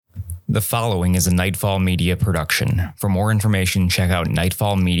The following is a Nightfall Media production. For more information, check out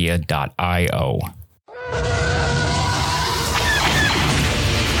nightfallmedia.io.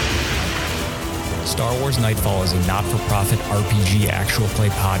 Star Wars Nightfall is a not-for-profit RPG actual play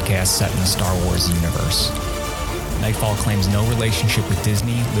podcast set in the Star Wars universe. Nightfall claims no relationship with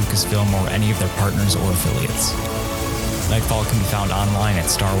Disney, Lucasfilm, or any of their partners or affiliates. Nightfall can be found online at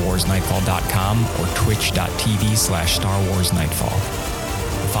starwarsnightfall.com or twitch.tv/StarWarsNightfall.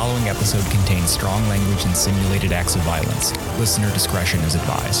 The following episode contains strong language and simulated acts of violence. Listener discretion is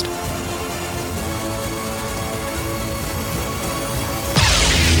advised.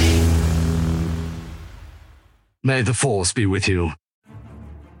 May the Force be with you.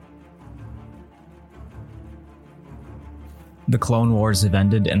 The Clone Wars have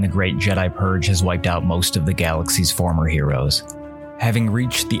ended, and the Great Jedi Purge has wiped out most of the galaxy's former heroes. Having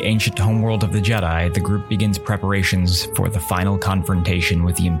reached the ancient homeworld of the Jedi, the group begins preparations for the final confrontation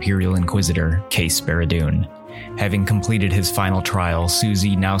with the Imperial Inquisitor, Case Barad-dûn. Having completed his final trial,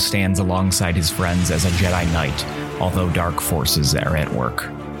 Suzy now stands alongside his friends as a Jedi Knight, although dark forces are at work.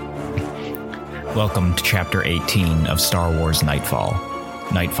 Welcome to Chapter 18 of Star Wars Nightfall.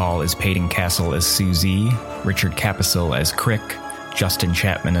 Nightfall is Peyton Castle as Suzy, Richard Capisil as Crick, Justin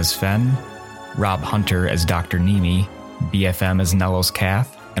Chapman as Fen, Rob Hunter as Dr. Nimi, BFM as Nellos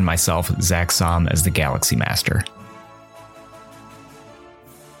Cath, and myself, Zach Som, as the Galaxy Master.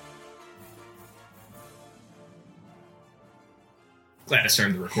 Glad I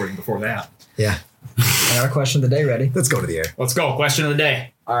started the recording before that. Yeah. I got a question of the day ready. Let's go to the air. Let's go. Question of the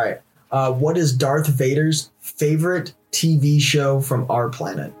day. All right. What is Darth Vader's favorite TV show from our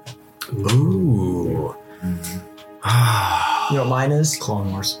planet? Ooh. You know what mine is?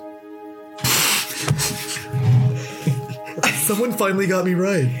 Clone Wars. Someone finally got me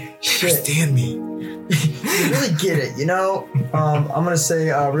right. Shit. Understand me. You really get it, you know? I'm going to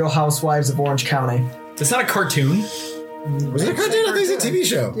say Real Housewives of Orange County. That's not a cartoon. Was it a cartoon? I think it's a TV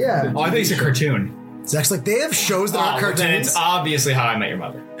show. Yeah. Oh, I think it's a cartoon. Zach's like, they have shows that aren't cartoons. Then it's obviously How I Met Your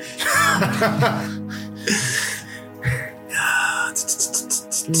Mother.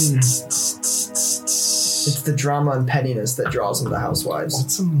 It's the drama and pettiness that draws them to Housewives.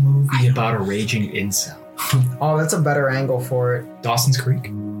 What's a movie about a raging incel? Oh, that's a better angle for it. Dawson's Creek.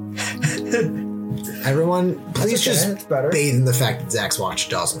 Everyone, please okay, it's better. bathe in the fact that Zach's watched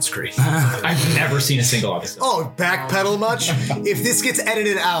Dawson's Creek. I've never seen a single episode. Oh, backpedal much? If this gets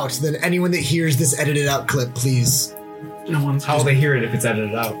edited out, then anyone that hears this edited out clip, please. How will they hear it if it's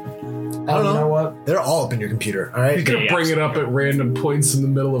edited out? I don't You know know. what? They're all up in your computer, all right? You're gonna bring it up at random points in the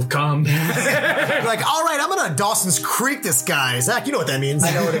middle of combat. Like, all right, I'm gonna Dawson's Creek this guy. Zach, you know what that means.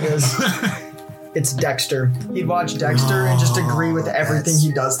 I know what it is. It's Dexter. He'd watch Dexter and just agree with everything he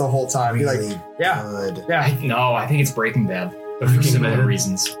does the whole time. Be like, yeah, good. yeah, No, I think it's Breaking Bad, but for similar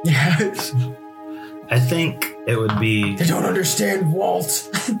reasons. yeah. I think it would be. They don't understand Walt.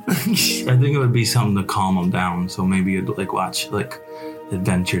 I think it would be something to calm them down. So maybe you'd like watch like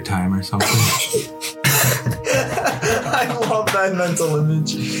Adventure Time or something. I love that mental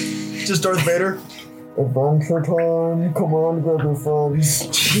image. Just Darth Vader. Adventure time. Come on, grab your phones.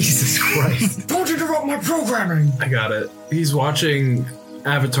 Jesus Christ. Don't interrupt my programming. I got it. He's watching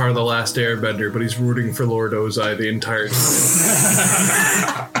Avatar: The Last Airbender, but he's rooting for Lord Ozai the entire time.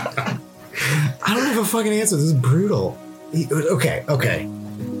 I don't have a fucking answer. This is brutal. Okay.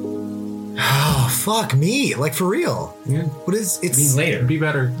 Oh, fuck me. Like, for real. Yeah. What is... It's... Means later. Be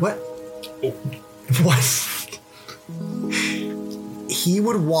better. What? What? He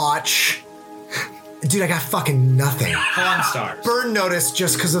would watch... Dude, I got fucking nothing. Pawn Stars. Burn Notice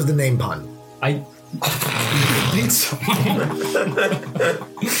just because of the name pun. I think so.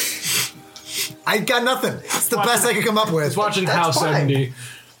 I got nothing. It's the best I could come up with. He's watching That's House fine. MD.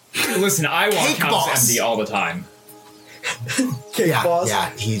 Listen, I watch Cake House Boss. MD all the time. Cake boss. Yeah,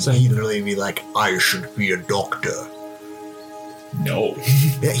 he'd literally be like, I should be a doctor. No.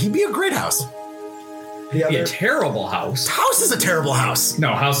 Yeah, he'd be a great house. The It'd be a other. terrible house. House is a terrible house.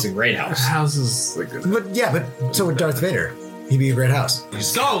 No, House is a great house. House is like a, But so would Darth Vader. He'd be a great house.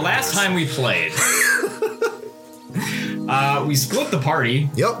 So, last time we played, we split the party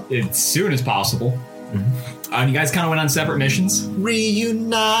Yep. as soon as possible. You guys kind of went on separate missions.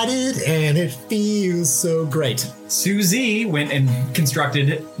 Reunited and it feels so great. Suzy went and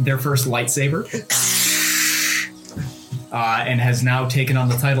constructed their first lightsaber. And has now taken on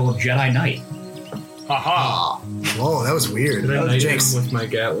the title of Jedi Knight. Ah. Whoa, that was weird. Did I That was knight Jinx. him with my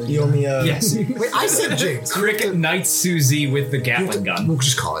Gatling? You owe me a. Yes. Wait, I said Jinx. Cricket knights Suzy with the Gatling gun. We'll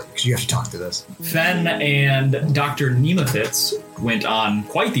just call it because you have to talk through this. Fen and Dr. Nemethitz went on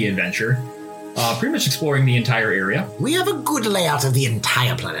quite the adventure. pretty much exploring the entire area. We have a good layout of the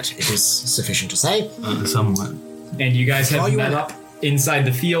entire planet, it is sufficient to say. Somewhat. And you guys have Oh, you met were- up inside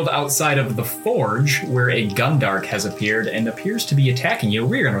the field outside of the forge where a Gundark has appeared and appears to be attacking you.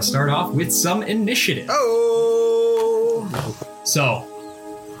 We're going to start off with some initiative. Oh! So,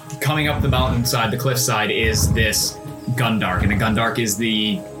 coming up the mountainside, the cliffside, is this Gundark. And a Gundark is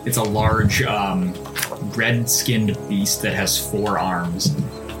it's a large red-skinned beast that has 4 arms.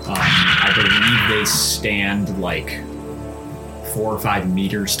 I believe they stand like 4 or 5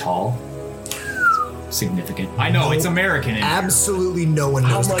 meters tall. Significant. I know, it's American. Absolutely no one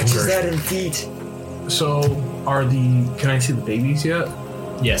How knows the much is conversion. that in feet? So, can I see the babies yet?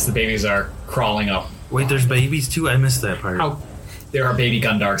 Yes, the babies are crawling up. Wait, there's babies too? I missed that part. There are baby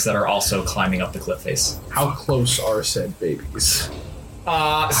Gundarks that are also climbing up the cliff face. How close are said babies?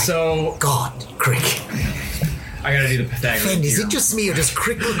 So God, Crick. I gotta do the Pythagorean And is theorem. it just me, or does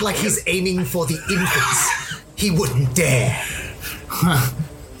Crick look like he's aiming for the infants? He wouldn't dare.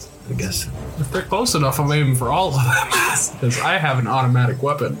 I guess. If they're close enough, I'm aiming for all of them. Because I have an automatic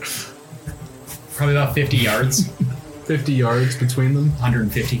weapon. Probably about 50 yards, 50 yards between them.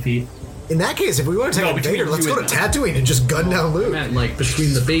 150 feet. In that case, if we want to take No, a between Vader, let's you go to and Tatooine and just gun down Luke. And like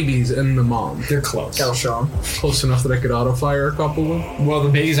between the babies and the mom. They're close. That'll show 'em. Close enough that I could auto fire a couple of them. Well, the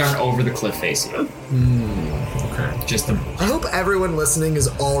babies aren't over the cliff face yet. Okay. Just the. I hope everyone listening has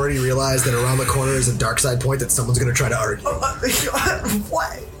already realized that around the corner is a dark side point that someone's going to try to argue.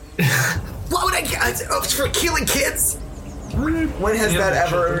 What? What would I get? Oh, it's for killing kids? When has that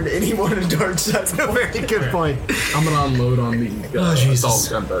ever earned anyone a dark side? That's a very good point. I'm gonna unload on the Oh, Jesus.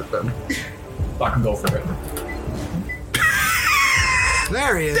 adult Gundark then. Fucking go for it.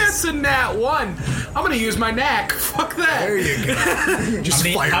 There he is. That's a nat 1. I'm gonna use my knack. Fuck that. There you go. Just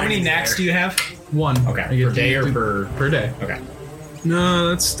How many knacks do you have? 1. Okay, I get per day to- or per day? Okay. No,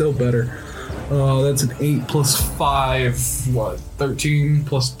 that's still better. That's an 8 plus 5. What? 13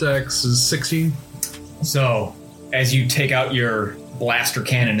 plus Dex is 16. So, as you take out your blaster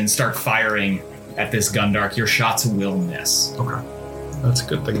cannon and start firing at this Gundark, your shots will miss. Okay. That's a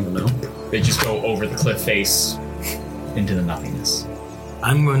good thing to know. They just go over the cliff face into the nothingness.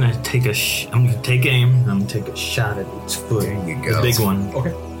 I'm gonna take I'm gonna take aim. I'm gonna take a shot at its foot. There you The go. big one.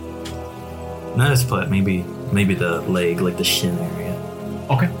 Okay. Not its foot. Maybe the leg, like the shin area.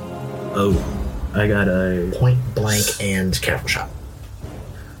 Okay. Oh, I got a Point blank and careful shot.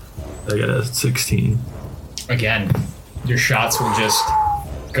 16. Again, your shots will just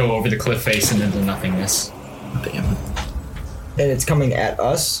go over the cliff face and into nothingness. Damn it. And it's coming at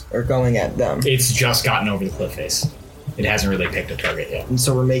us or going at them? It's just gotten over the cliff face. It hasn't really picked a target yet. And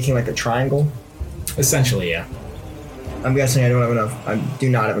so we're making like a triangle? Essentially, yeah. I'm guessing I don't have enough. I do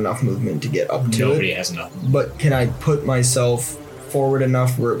not have enough movement to get up to Nobody it. has enough. But can I put myself forward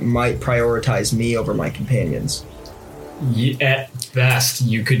enough where it might prioritize me over my companions? At best,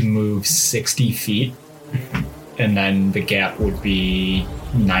 you could move 60 feet, and then the gap would be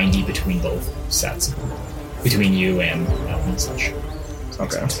 90 between both sets. Between you and Ellen and such.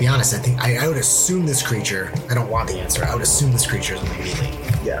 Okay. To be honest, I think I would assume this creature, I don't want the answer, I would assume this creature is melee.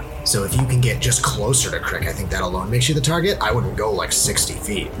 Yeah. So if you can get just closer to Crick, I think that alone makes you the target. I wouldn't go like 60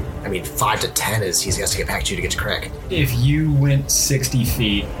 feet. I mean, 5 to 10 is he has to get back to you to get to Crick. If you went 60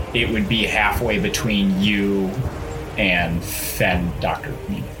 feet, it would be halfway between you and Fen, Dr.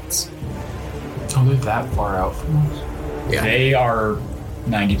 Nemitz. Oh, they're that far out from us? Yeah. They are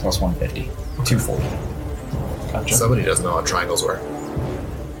 90 plus 150. 240. Gotcha. Somebody doesn't know how triangles work.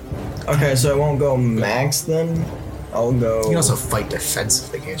 Okay, so I won't go max then. I'll go. You can also fight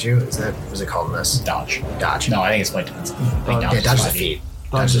defensively, can't you? Is that, what is it called in this? Dodge. Dodge. No, I think it's quite defensive. I think Yeah, dodge is a 5e. feat.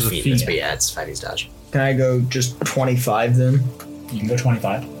 Dodge Dodge is is a a feat. feat. That's, but yeah, it's 5E's dodge. Can I go just 25 then? You can go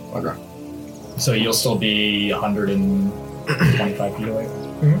 25. Okay. So you'll still be 125 feet away.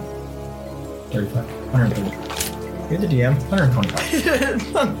 Mhm. 35. 130. You're the DM.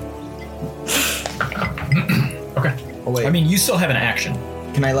 125. Okay. Oh wait. I mean, you still have an action.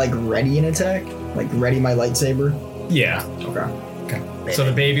 can I like ready an attack? Like ready my lightsaber? Yeah. Okay. Okay. So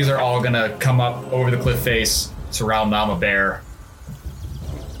the babies are all gonna come up over the cliff face, surround Mama Bear.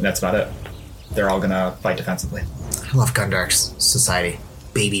 And that's about it. They're all gonna fight defensively. I love Gundark's society.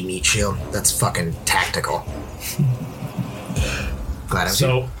 Baby meat shield. That's fucking tactical. Glad I was here.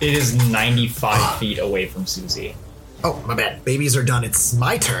 So it is 95 feet away from Susie. Oh, my bad. Babies are done. It's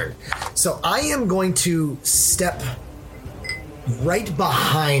my turn. So I am going to step right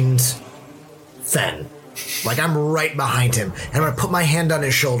behind Fen. Like I'm right behind him. And I'm going to put my hand on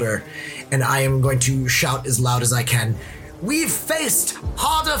his shoulder and I am going to shout as loud as I can. We've faced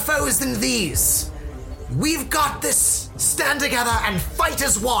harder foes than these. We've got this! Stand together and fight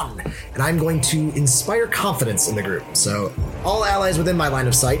as one! And I'm going to inspire confidence in the group. So, all allies within my line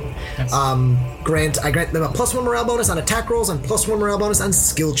of sight, I grant them a +1 morale bonus on attack rolls and +1 morale bonus on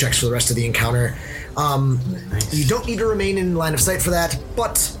skill checks for the rest of the encounter. You don't need to remain in line of sight for that,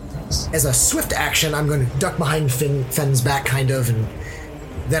 but as a swift action, I'm going to duck behind Fenn's back, kind of, and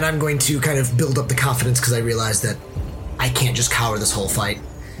then I'm going to kind of build up the confidence because I realize that I can't just cower this whole fight.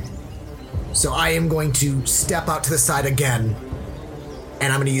 So I am going to step out to the side again,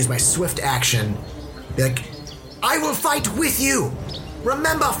 and I'm going to use my swift action. Be like, I will fight with you!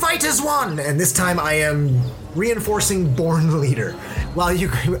 Remember, fight as one! And this time I am reinforcing Born Leader. While you,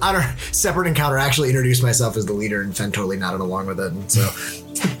 on our separate encounter, I actually introduced myself as the leader, and Fen totally nodded along with it. And so,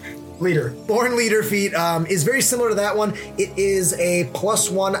 Leader. Born Leader feat is very similar to that one. It is a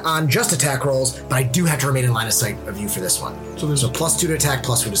 +1 on just attack rolls, but I do have to remain in line of sight of you for this one. So there's a +2 to attack,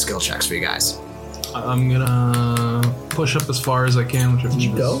 +2 to skill checks for you guys. I'm gonna push up as far as I can, which Did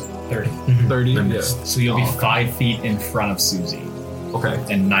you go? 30. 30. Yeah. So you'll be 5 feet in front of Susie Okay.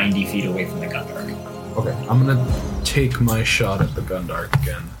 and 90 feet away from the Gundark. Okay. I'm gonna take my shot at the Gundark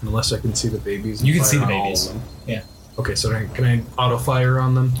again, unless I can see the babies. and You can see fire the on all babies. of them. Yeah. Okay, so can I auto fire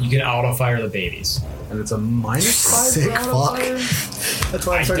on them? You can auto fire the babies. And it's a -5 Sick for auto fuck. fire? That's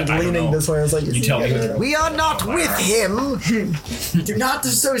why I started I don't leaning know. this way. I was like, You tell me. We are not with him! Do not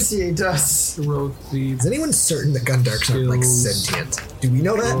dissociate us. Heroic feats. Is anyone certain the Gundarks aren't like Skills. sentient? Do we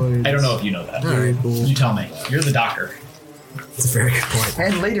know that? I don't know if you know that. Alright. You tell me. You're the doctor. That's a very good point.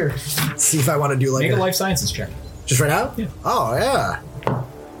 And later. See if I want to do like Make a life sciences check. just right now? Yeah. Oh, yeah.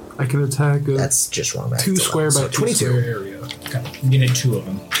 I can attack a That's just wrong. That's 2 11. square by So 2 22. square area. Okay. You can hit 2 of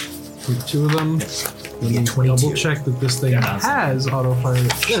them. With 2 of them. Let me 22. double check that this thing They're not has auto fire.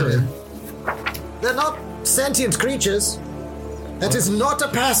 Sure. They're not sentient creatures. That is not a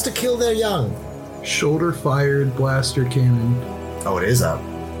pass to kill their young. Shoulder fired blaster cannon. Oh, it is up.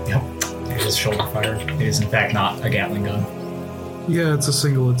 Yep. It is shoulder fire. It is in fact not a Gatling gun. Yeah, it's a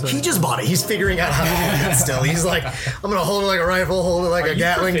single attack. He just bought it. He's figuring out how to do it still. He's like, I'm going to hold it like a rifle, hold it like a you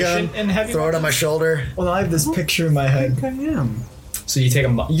Gatling gun, proficient in heavy throw it on my shoulder. Well, I have this picture in my head. I am. So you take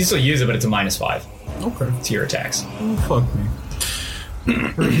a. You still use it, but it's a -5 Okay. to your attacks. Oh, fuck me.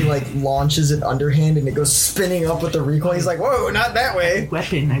 Where he like launches it underhand and it goes spinning up with the recoil. He's like, whoa, not that way.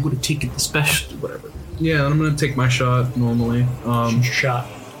 Weapon, I would have taken the special. Whatever. Yeah, I'm gonna take my shot normally. Shoot your shot.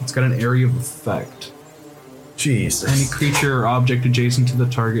 It's got an area of effect. Jesus. Any creature or object adjacent to the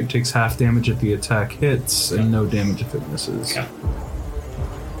target takes half damage if the attack hits, and no damage if it misses. Okay.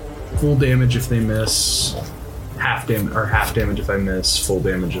 Full damage if they miss. Half damage if I miss. Full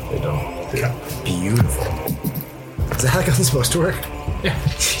damage if they don't. Beautiful. Is that how it's supposed to work? Yeah.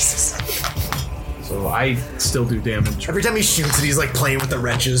 Jesus. So I still do damage. Every time he shoots it, he's like playing with the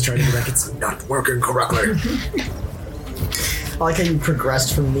wrenches, trying to be like, it's not working correctly. I like how you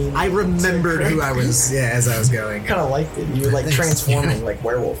progressed from me. I remembered who I was, as I was going. kind of liked it. You were like Thanks. transforming like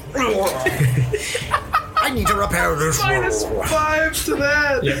werewolf. I need to repair this wall. -5 to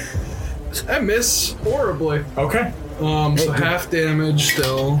that. Yeah. I miss horribly. Okay. So dude. half damage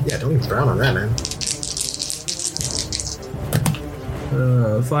still. Yeah, don't even frown on that, man.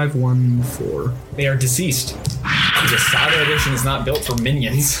 5, 1, 4. They are deceased. The Saga edition is not built for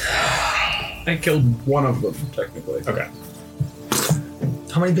minions. I killed one of them technically. Okay.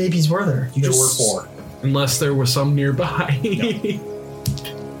 How many babies were there? There were 4. Unless there was some nearby.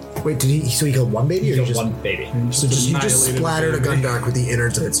 Wait, did he? So he killed one baby, or You you killed just? one baby. So you just Annihilated splattered a the baby. Gundark with the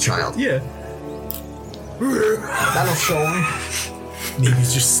innards of its child. Yeah. That'll show him.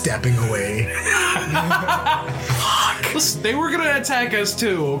 He's just stepping away. Listen, they were gonna attack us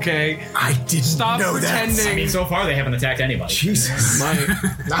too, okay? I didn't Stop know pretending. I mean, so far they haven't attacked anybody. Jesus.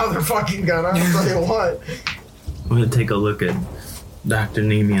 Now they're fucking gonna. I'll tell you what. I'm gonna take a look at Dr.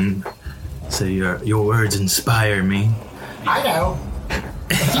 Nemi and say your words inspire me. I know.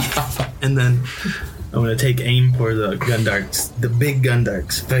 And then I'm gonna take aim for the big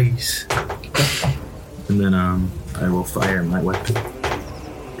Gundark's face. And then I will fire my weapon.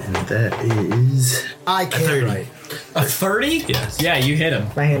 And that is I a can't 30. write. A 30? Yes. Yeah, you hit him.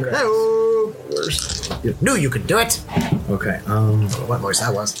 My hand. Hello. Knew you could do it. Okay, What voice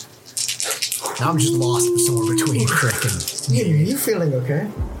that was? Now I'm just lost somewhere between Crick and You feeling okay?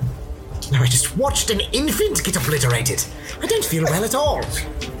 Now I just watched an infant get obliterated. I don't feel well at all.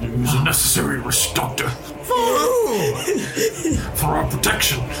 It was a necessary risk, Doctor, For who? for our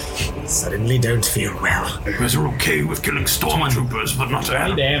protection. Suddenly don't feel well. You guys are okay with killing stormtroopers, but not 20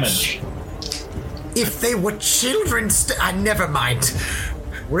 animals. damage. If they were children, never mind.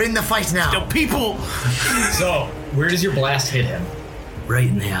 We're in the fight now. The people! So, where does your blast hit him? right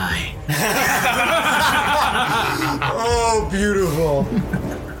in the eye. Oh, beautiful.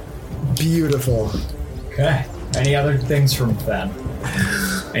 Beautiful. Okay. Any other things from Fen?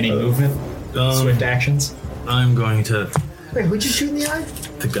 Any movement? Swift actions? I'm going to Wait, who'd you shoot in the eye?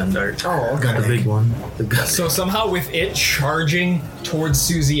 the Gundart. Oh, okay. The big one. The gun. So somehow with it charging towards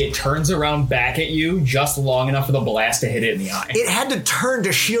Susie, it turns around back at you just long enough for the blast to hit it in the eye. It had to turn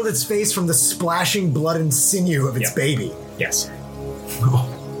to shield its face from the splashing blood and sinew of its Yep. baby. Yes.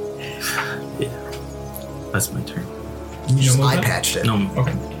 Yeah. That's my turn. You just movement? eye patched it. No.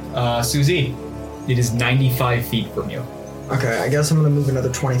 Okay. Susie, it is 95 feet from you. Okay, I guess I'm gonna move another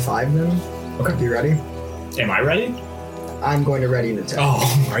 25 then. Okay. You ready? Am I ready? I'm going to ready an attack.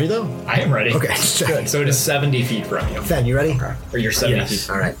 Oh, Are you though? I am ready. Okay, just checking. So it is 70 feet from you. Fen, you ready? Or you're 70 Yes. feet.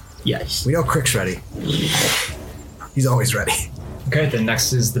 All right. Yes. We know Crick's ready. He's always ready. Okay, then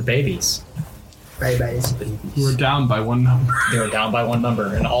next is the babies. Babies. We're down by one number. They are down by one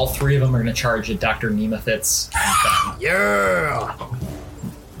number, and all three of them are going to charge at Dr. Nemethitz. Yeah.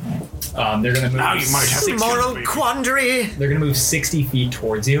 They're going to move. Now you might have Moral quandary. They're going to move 60 feet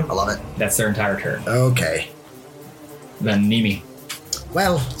towards you. I love it. That's their entire turn. Okay. Then Nimi.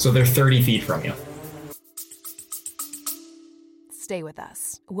 Well, So they're 30 feet from you. Stay with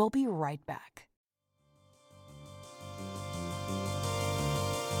us. We'll be right back.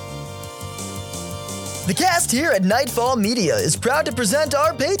 The cast here at Nightfall Media is proud to present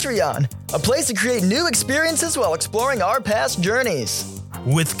our Patreon, a place to create new experiences while exploring our past journeys.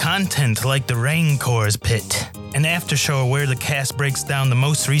 With content like the Raincor's Pit, an after show where the cast breaks down the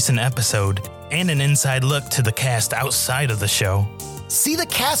most recent episode, and an inside look to the cast outside of the show. See the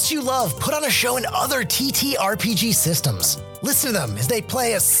casts you love put on a show in other TTRPG systems. Listen to them as they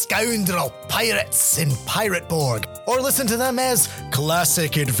play as scoundrel pirates in Pirateborg, or listen to them as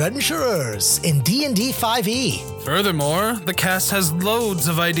classic adventurers in D&D 5e. Furthermore, the cast has loads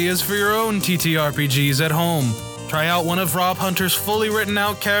of ideas for your own TTRPGs at home. Try out one of Rob Hunter's fully written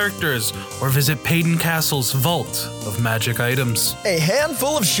out characters, or visit Payton Castle's Vault of Magic Items. A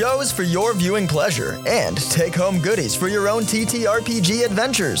handful of shows for your viewing pleasure, and take-home goodies for your own TTRPG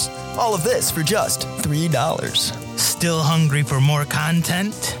adventures. All of this for just $3. Still hungry for more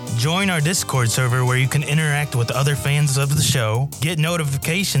content? Join our Discord server where you can interact with other fans of the show, get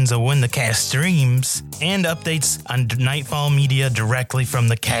notifications of when the cast streams, and updates on Nightfall Media directly from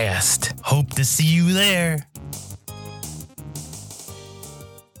the cast. Hope to see you there.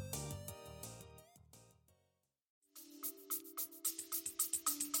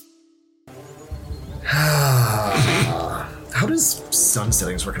 how does sun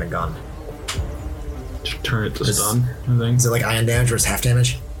settings work in a gun? Turn it to stun, I think. Is it like ion damage or is half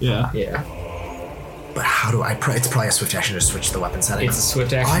damage? Yeah. Yeah. But how do I? It's probably a swift action to switch the weapon setting. It's a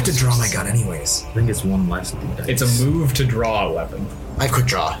swift action. I have to draw my gun anyways. I think it's one less D-dice. It's a move to draw a weapon. I quick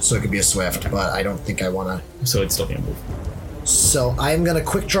draw, so it could be a swift, but I don't think I want So it's still going to move. to. So I am gonna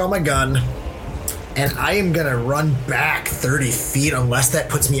quick draw my gun, and I am gonna run back 30 feet unless that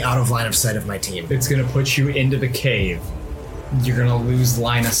puts me out of line of sight of my team. It's going to put you into the cave. You're going to lose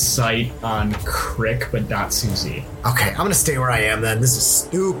line of sight on Crick, but not Susie. Okay, I'm gonna stay where I am then. This is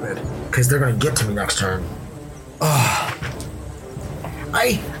stupid because they're gonna get to me next turn.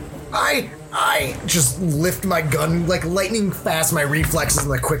 I just lift my gun like lightning fast. My reflexes and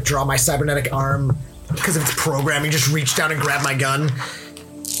like quick draw my cybernetic arm because of its programming. Just reach down and grab my gun.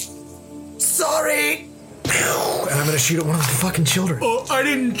 Sorry. And I'm gonna shoot at one of the fucking children. I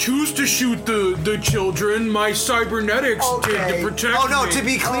didn't choose to shoot the children. My cybernetics did to protect Oh no, me. to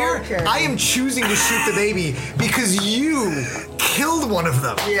be clear, Okay. I am choosing to shoot the baby because you killed one of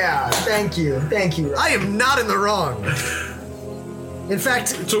them. Yeah, thank you. Thank you. I am not in the wrong. In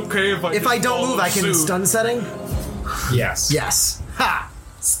fact, It's okay if I don't move, I can stun setting? Yes. Yes. Ha!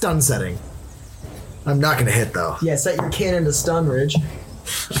 Stun setting. I'm not gonna hit though. Yeah, set your cannon to stun, Ridge.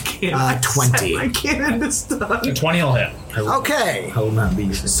 20. Cannon to stun. 20 will hit. Okay. I will not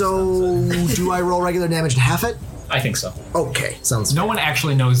be. So, do I roll regular damage and half it? I think so. Okay, sounds No one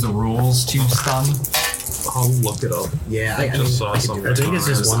actually knows the rules to stun. I'll look it up. Yeah, I just saw something. I think it's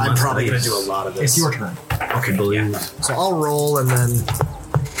just one. I'm less probably gonna dice. do a lot of this. It's your turn. Okay, Believe. So I'll roll and then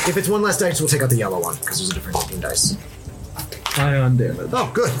if it's one less dice, we'll take out the yellow one because there's a difference between dice. Ion damage. Oh,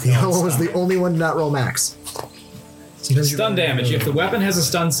 good. The yellow one was the only one to not roll max. Stun damage. If the weapon has a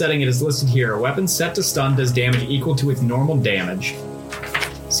stun setting, it is listed here. A weapon set to stun does damage equal to its normal damage.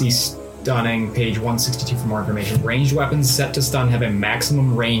 See stunning, page 162 for more information. Ranged weapons set to stun have a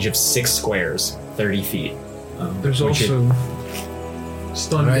maximum range of 6 squares, 30 feet. There's Which also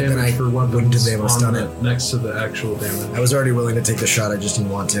stun Right, then damage I for wouldn't weapons be able to on stun it next to the actual damage. I was already willing to take the shot, I just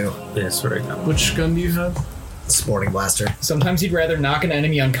didn't want to. Yes, right now. Which gun do you have? Sporting blaster. Sometimes you'd rather knock an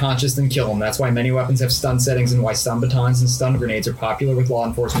enemy unconscious than kill him. That's why many weapons have stun settings and why stun batons and stun grenades are popular with law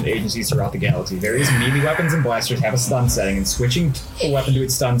enforcement agencies throughout the galaxy. Various melee weapons and blasters have a stun setting, and switching a weapon to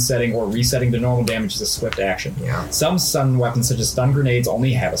its stun setting or resetting to normal damage is a swift action. Yeah. Some stun weapons, such as stun grenades,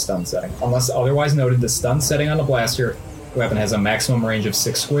 only have a stun setting. Unless otherwise noted, the stun setting on a blaster weapon has a maximum range of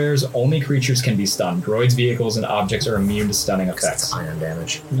 6 squares. Only creatures can be stunned. Droids, vehicles, and objects are immune to stunning effects. Ion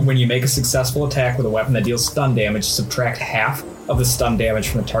damage. When you make a successful attack with a weapon that deals stun damage, subtract half of the stun damage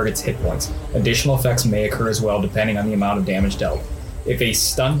from the target's hit points. Additional effects may occur as well, depending on the amount of damage dealt. If a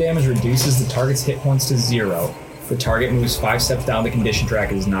stun damage reduces the target's hit points to 0, the target moves 5 steps down the condition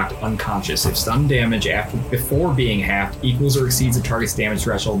track and is knocked unconscious. If stun damage before being halved equals or exceeds the target's damage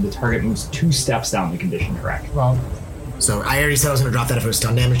threshold, the target moves 2 steps down the condition track. Well, so I already said I was going to drop that if it was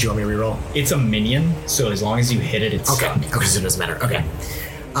stun damage. Do you want me to reroll? It's a minion, so as long as you hit it, it's stunned. Okay, so it doesn't matter. Okay.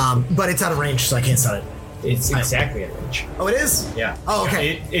 But it's out of range, so I can't stun it. It's exactly at range. Oh, it is? Yeah. Oh,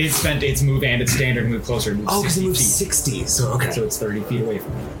 okay. It spent its move and its standard move closer. Oh, because it moves 60. So, okay. So it's 30 feet away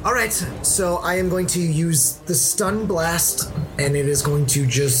from you. All right. So I am going to use the stun blast, and it is going to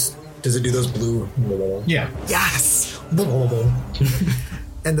just... Does it do those blue... Yeah. Yes!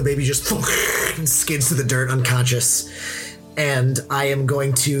 And the baby just skids to the dirt unconscious. And I am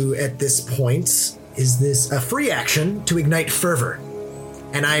going to, at this point, is this a free action to ignite fervor?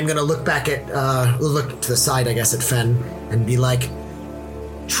 And I am going to look back at, look to the side, I guess, at Fen and be like,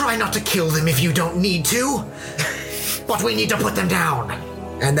 try not to kill them if you don't need to, but we need to put them down.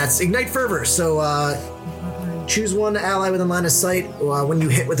 And that's ignite fervor. So, choose one ally within line of sight. When you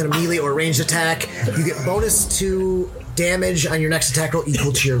hit with a melee or ranged attack, you get bonus to damage on your next attack roll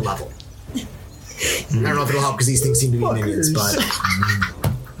equal to your level. I don't know if it'll help because these things seem to be minions, but...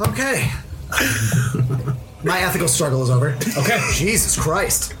 Okay. My ethical struggle is over. Okay. Jesus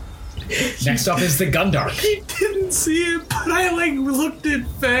Christ. Next up is the Gundark. He didn't see it, but I looked at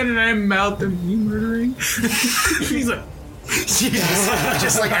Fen and I mouthed him, "You murdering?" He's like,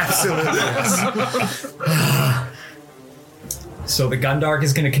 just like absolutely. So the Gundark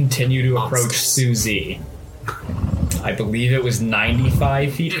is going to continue to approach Suzy. I believe it was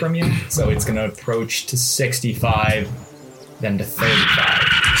 95 feet from you, so it's going to approach to 65, then to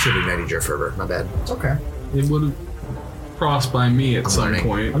 35. Should have ignited your fervor. My bad. It's okay. It would have crossed by me at some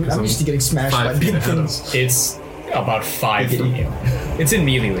point. I'm used to getting smashed by big things. It's about 5 from you. It's in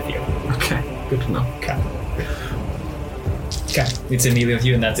melee with you. Okay, good to know. Okay. It's in melee with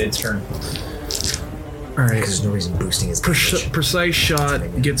you, and that's its turn. All right. There's no reason boosting his damage. Precise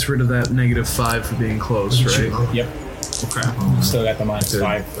shot gets rid of that -5 for being close, right? Yep. Okay. Still got the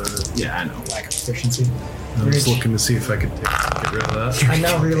 -5 for I know. lack of efficiency. I was looking to see if I could get rid of that. I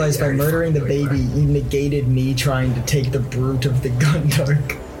now realize by murdering the baby, you negated me trying to take the brute of the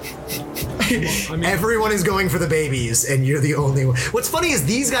Gundark. Everyone is going for the babies, and you're the only one. What's funny is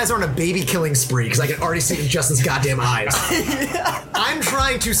these guys are on a baby killing spree because I can already see it in Justin's goddamn eyes. I'm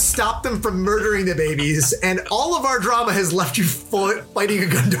trying to stop them from murdering the babies, and all of our drama has left you fighting a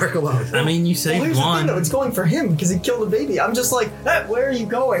Gundark alone. I mean, you saved Here's the one. thing, though. It's going for him because he killed the baby. I'm just like, hey, where are you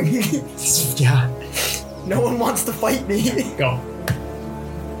going? Yeah. No one wants to fight me. Go.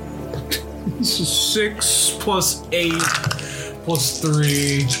 This is 6 plus 8 plus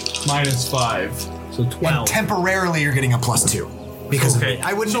 3 minus 5. So 12. And temporarily you're getting a +2. Because Okay.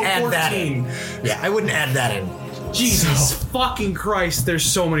 I wouldn't So add that 14. in. Yeah, I wouldn't add that in. Jesus fucking Christ, there's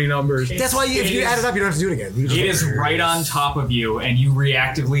so many numbers. That's why if you add it up, you don't have to do it again. You just It is right on top of you, and you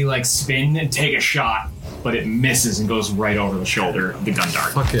reactively spin and take a shot, but it misses and goes right over the shoulder of the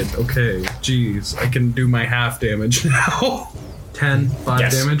Gundark. Fuck it, okay. Jeez, I can do my half damage now. 10, 5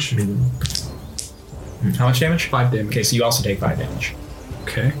 Yes. damage. How much damage? 5 damage. Okay, so you also take 5 damage.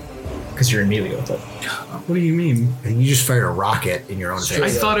 Okay. Because you're in melee with it. What do you mean? And you just fired a rocket in your own face. I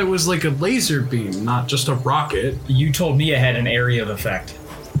thought it was like a laser beam, not just a rocket. You told me it had an area of effect.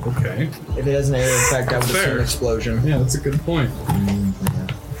 Okay. If it has an area effect, I would assume an explosion. Yeah, that's a good point.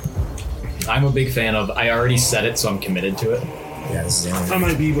 I'm a big fan of, I already said it, so I'm committed to it. Yeah, this is the only I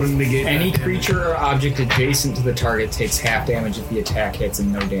might be able to negate Any that creature or object adjacent to the target takes half damage if the attack hits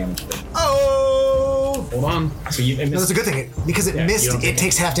and no damage. Oh! Hold on. So you No, that's a good thing. Because it Yeah, you missed, don't it take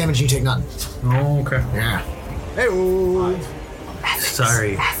takes half damage and you take none. Oh, okay. Yeah. Hey-oh.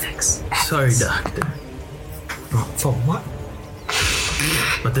 Sorry. Sorry, doctor. For what?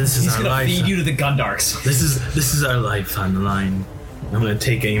 But this is He's our gonna life. feed you to the Gundarks. This is our life on the line. I'm gonna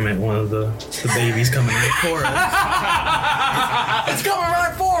take aim at one of the babies coming right for us. It's coming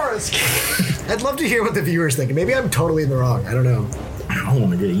right for us! I'd love to hear what the viewers think. Maybe I'm totally in the wrong. I don't know. I don't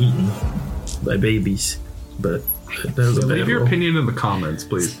want to get eaten by babies, but that was a bad Leave your roll. opinion in the comments,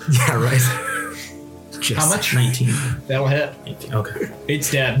 please. Yeah, right. How much? 19. That'll hit. 18. Okay.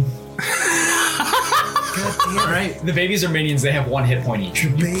 It's dead. All right. The babies are minions. They have 1 hit point each.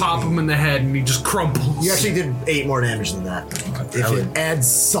 You pop him in the head and he just crumples. You actually did 8 more damage than that. If it adds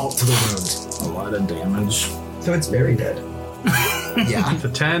salt to the wound. A lot of damage. So it's very dead. Yeah. It's a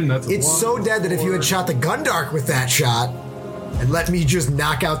 10. That's a It's 1. so dead that if you had shot the Gundark with that shot and let me just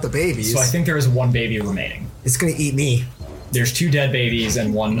knock out the babies, So I think there is 1 baby remaining. it's gonna eat me. There's 2 dead babies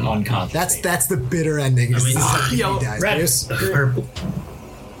and 1 unconscious. That's the bitter ending. I mean, he dies. red. Bruce. Purple.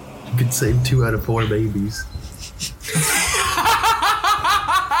 You could save 2 out of 4 babies.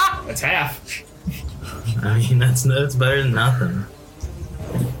 That's half. I mean, that's better than nothing.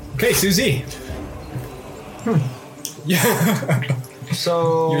 Okay, Susie. Yeah.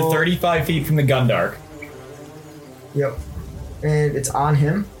 So You're 35 feet from the Gundark. Yep. And it's on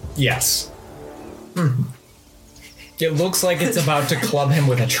him. Yes. It looks like it's about to club him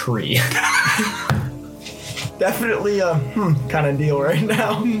with a tree. Definitely a kind of deal right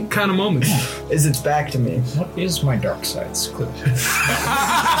now. Kind of moment. Is it's back to me. What is my dark side? This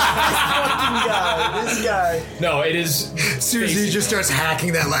guy. No, it is. Susie just starts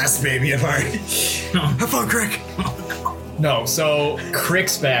hacking that last baby apart. Have fun, Crick. No, so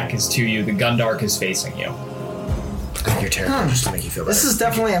Crick's back is to you. The Gundark is facing you. You're terrible, just to make you feel better. This is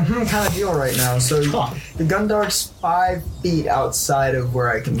definitely a kind of deal right now. So the Gundark's 5 feet outside of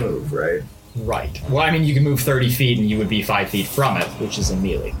where I can move, right? Right. Well, I mean, you can move 30 feet and you would be 5 feet from it, which is a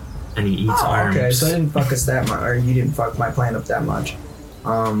melee. And he eats arms. Okay, so I didn't fuck us that much, or you didn't fuck my plan up that much.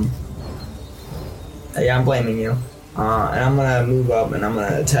 Yeah, I'm blaming you. And I'm gonna move up and I'm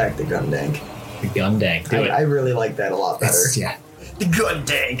gonna attack the Gundank. The Gundank, do it. I really like that a lot better. Yeah. The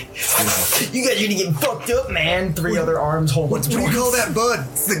Gundank. You guys are getting fucked up, man. 3 other arms holding. What do you call that, bud?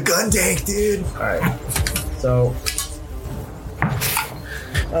 It's the Gundank, dude. Alright. So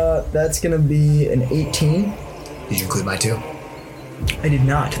that's gonna be an 18. Did you include my 2? I did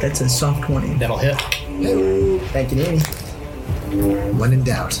not. That's a soft 20. That'll hit. Thank you, Nanny. When in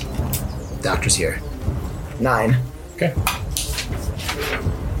doubt, doctor's here. 9. Okay.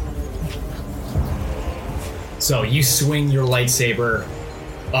 So you swing your lightsaber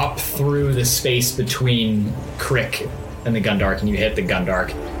up through the space between Crick and the Gundark, and you hit the Gundark.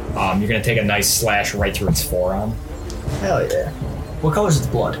 You're gonna take a nice slash right through its forearm. Hell yeah. What color is its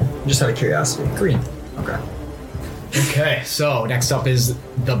blood? Just out of curiosity. Green. Okay. Okay, so next up is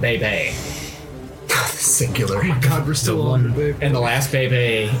the Bebe. Singular. Oh my god, we're still on the baby. And the last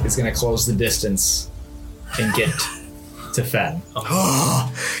Bebe is gonna close the distance and get to Fen. Oh,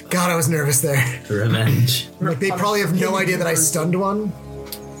 God, I was nervous there. Revenge. Like, they probably have no idea that I stunned one.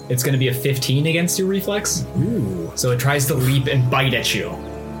 It's gonna be a 15 against your reflex. Ooh. So it tries to leap and bite at you,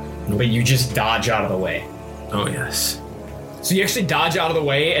 but you just dodge out of the way. Oh, yes. So you actually dodge out of the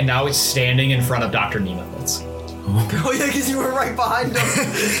way, and now it's standing in front of Dr. Nemethitz. Oh yeah, because you were right behind him.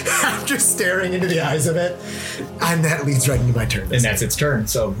 I'm just staring into the eyes of it. And that leads right into my turn. And that's its turn.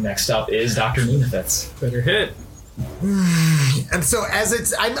 So next up is Dr. Nemethitz. Better hit. And so as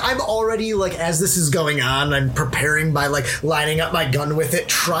it's, I'm already like, as this is going on, I'm preparing by like lining up my gun with it,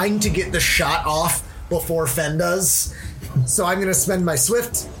 trying to get the shot off before Fen does. So I'm gonna spend my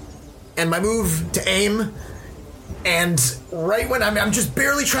swift and my move to aim. And right when I'm just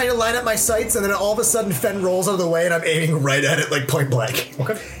barely trying to line up my sights, and then all of a sudden Fen rolls out of the way and I'm aiming right at it like point blank.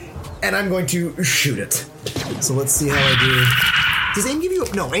 Okay. And I'm going to shoot it. So let's see how I do. Does aim give you,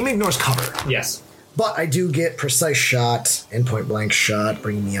 no, aim ignores cover. Yes. But I do get precise shot and point blank shot,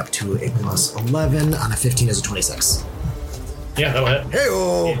 bringing me up to a plus 11 on a 15 as a 26. Yeah, that'll hit.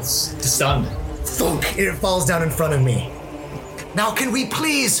 Hey-oh! It's stunned. Thunk! And it falls down in front of me. Now can we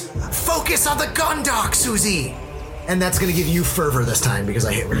please focus on the Gundark, Susie? And that's going to give you fervor this time because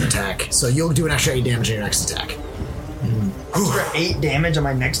I hit with an attack. So you'll do an extra 8 damage on your next attack. Extra 8 damage on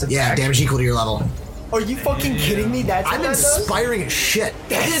my next attack? Yeah, damage equal to your level. Are you fucking kidding me? That's what I'm that does? inspiring as shit. I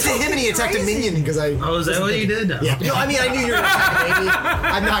did it to him and he attacked a minion because I... Oh, is that what you did? Yeah. No, I mean, I knew you were going to attack a baby.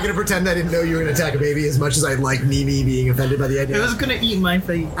 I'm not going to pretend I didn't know you were going to attack a baby as much as I like Mimi being offended by the idea. It was gonna eat my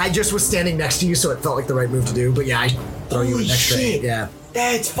face. I just was standing next to you, so it felt like the right move to do. But yeah, I throw you an extra 8. Yeah.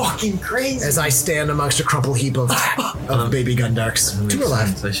 That's fucking crazy. As I stand amongst a crumpled heap of baby Gundarks. 2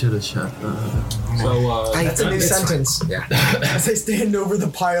 alive. I should have shot So, that's a new it's sentence. fine. Yeah. As I stand over the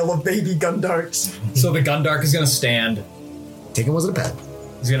pile of baby Gundarks. So the Gundark is going to stand. Taken wasn't a pet.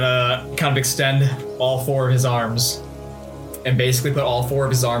 He's going to kind of extend all 4 of his arms and basically put all 4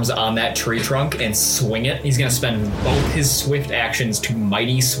 of his arms on that tree trunk and swing it. He's going to spend both his swift actions to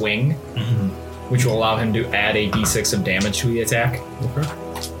Mighty Swing, which will allow him to add a d6 of damage to the attack. okay.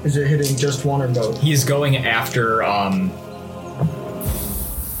 Is it hitting just one or both? He is going after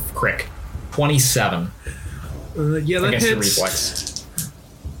Crick. 27. Yeah, that against your hits. reflex.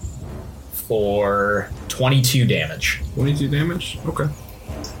 For 22 damage. 22 damage? Okay.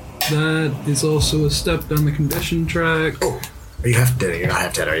 That is also a step down the condition track. Oh, you're not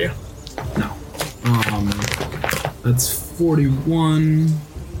half dead, are you? No. That's 41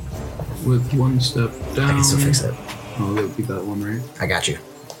 with one step down. I can still fix it. Oh, that would be that one, right? I got you.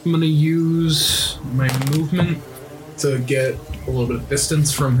 I'm gonna use my movement to get a little bit of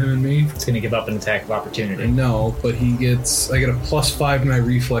distance from him and me. It's gonna give up an attack of opportunity. I know, but I get a +5 to my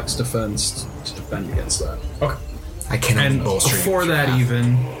reflex defense to defend against that. Okay. I cannot And bolster you. before that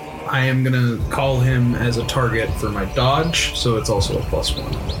even, I am gonna call him as a target for my dodge, so it's also a +1.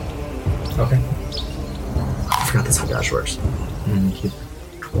 Okay. I forgot that's how dodge works.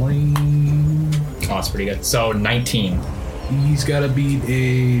 20. Oh, that's pretty good. So 19. He's gotta beat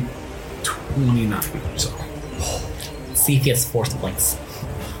a 29, so. See if he has force points.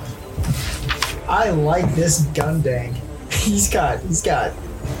 I like this Gundang. He's got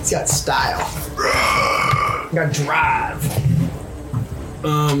style. He got drive.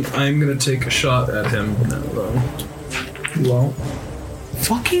 I'm gonna take a shot at him now, though. You won't.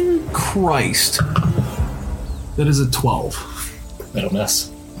 Fucking Christ. That is a 12. That'll miss.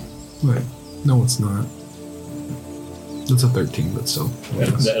 Wait, no, it's not. That's a 13, but still.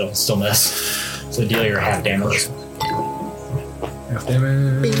 That'll still miss. So deal your half damage. Half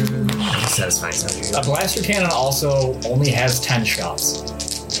damage. Satisfying sound. A blaster cannon also only has 10 shots.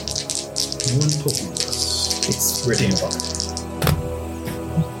 One potent. It's ripping apart.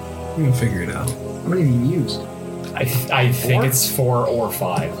 I'm gonna figure it out. How many have you used? I think it's 4 or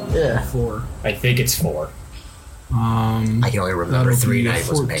 5. Yeah. 4. I think it's 4. I can only remember 3 and I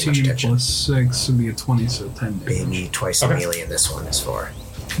wasn't paying much 14 attention. plus 6 would be a 20, so 10 damage. Baby, twice the melee, and this one is 4.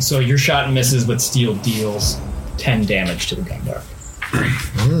 So your shot misses, but steel deals 10 damage to the Gundar.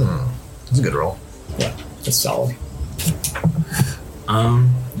 That's a good roll. Yeah, that's solid.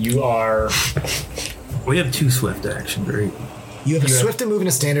 You are. We have 2 swift actions, right? You have a swift to move in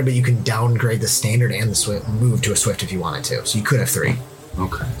a standard, but you can downgrade the standard and the swift move to a swift if you wanted to. So you could have 3.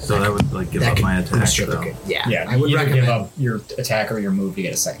 Okay, so that would like give up my attack. Though. Yeah, I would recommend give up your attack or your move to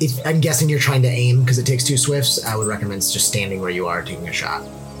get a second. If I'm guessing you're trying to aim because it takes 2 swifts, I would recommend just standing where you are, taking a shot.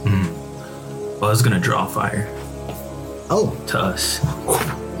 Well, I was gonna draw fire. Oh, to us.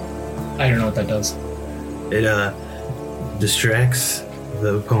 I don't know what that does. It distracts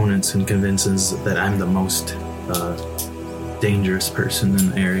the opponents and convinces that I'm the most dangerous person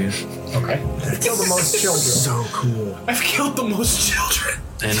in the area. Okay. I've killed the most children. So cool. I've killed the most children.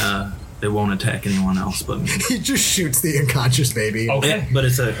 And it won't attack anyone else but me. He just shoots the unconscious baby. Okay. But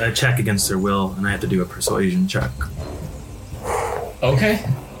it's a check against their will, and I have to do a persuasion check. Okay.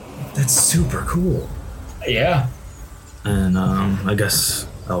 That's super cool. Yeah. And I guess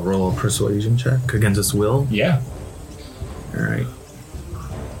I'll roll a persuasion check against its will. Yeah. All right.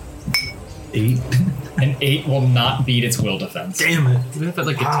 8. An 8 will not beat its will defense. Damn it. Did it have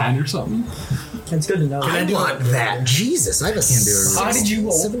like a 10 or something? That's good to know. I want that. Jesus, I have a Can't do it. How did you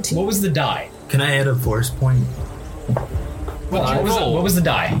roll? 17. What was the die? Can I add a force point? What was the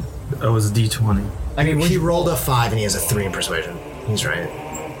die? That was D20. I mean, he rolled a 5 and he has a 3 in persuasion. He's right.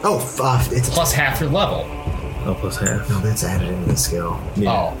 Oh, it's Plus half your level. Oh, plus half. No, that's added into the skill.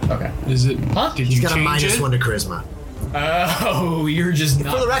 Oh, okay. Is it? Huh? Did He's you got a change -1 it? to charisma. Oh, you're just For the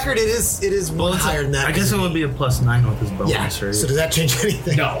not. record, it is one higher than that. I guess it would be a +9 with his bonus, Yeah. right? So does that change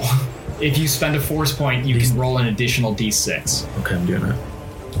anything? No. If you spend a force point, you can roll an additional d6. Okay, I'm doing it.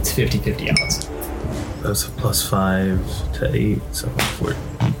 It's 50-50 odds. That's a +5 to 8, so 4.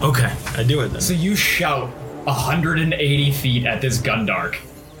 Okay, I do it then. So you shout 180 feet at this Gundark,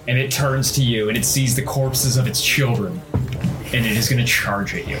 and it turns to you, and it sees the corpses of its children, and it is going to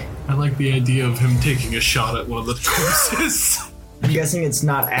charge at you. I like the idea of him taking a shot at one of the corpses. I'm guessing it's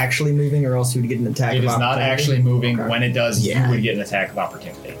not actually moving, or else you would get an attack. It of is not opportunity. actually moving. Okay. When it does, Yeah. you would get an attack of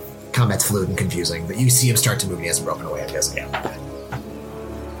opportunity. Combat's fluid and confusing, but you see him start to move and he hasn't broken away, I'm guessing. Yeah.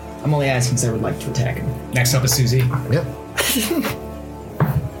 I'm only asking because I would like to attack him. Next up is Susie. Yep.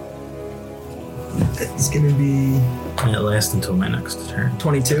 It's gonna be And it lasts until my next turn.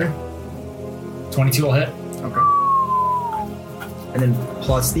 22. 22 will hit. Okay. And then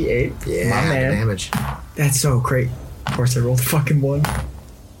plus the 8. Yeah, My man. damage. That's so great. Of course, I rolled a fucking 1.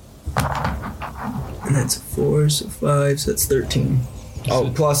 And that's 4, so 5, so that's 13.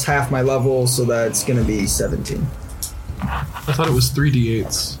 Oh, plus half my level, so that's gonna be 17. I thought it was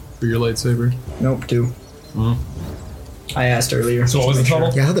 3d8s for your lightsaber. Nope, 2. I asked earlier. So what was the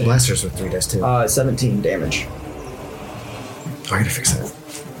total? Yeah, I had the blasters with 3 dice too. 17 damage. I gotta fix that.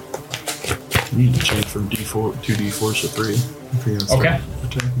 You need to change from D4 2d4 to 3. Okay.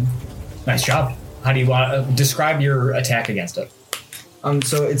 Attacking. Nice job. How do you want to describe your attack against it?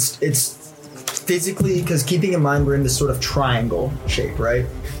 So it's physically, because keeping in mind we're in this sort of triangle shape, right?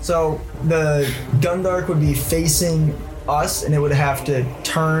 So the Gundark would be facing us, and it would have to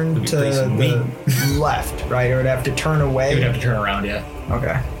turn to the left, right? Or it'd have to turn away. It would have to turn around, yeah.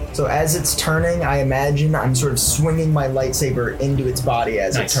 Okay. So as it's turning, I imagine I'm sort of swinging my lightsaber into its body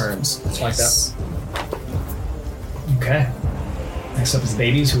as it turns. Just like that. Okay. Next up is the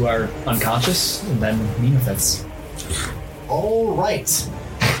babies who are unconscious, and then Nemethets. All right.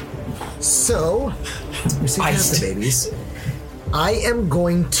 So, we're seeing the babies. I am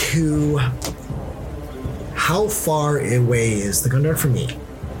going to. How far away is the Gundark from me?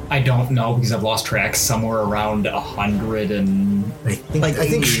 I don't know because I've lost track. Somewhere around 100 and I think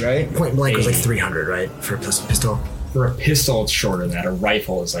 80, right? Point blank was like 80. 300, right? For a pistol. For a pistol, it's shorter than that. A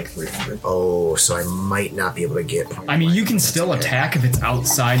rifle is like 300. Oh, so I might not be able to get. I mean, you can still attack if it's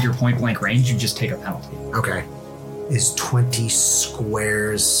outside your point blank range. You just take a penalty. Okay. Is 20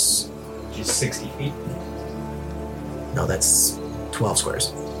 squares? Which is 60 feet. No, that's 12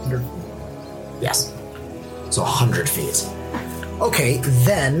 squares. 100. Yes. So 100 feet. Okay,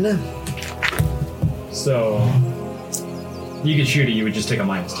 then. So you could shoot it. You would just take a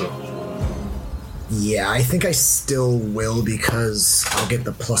 -2. Yeah, I think I still will because I'll get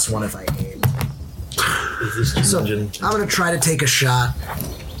the +1 if I aim. So I'm gonna try to take a shot.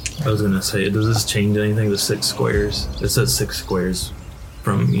 I was gonna say, does this change anything? The 6 squares. It says 6 squares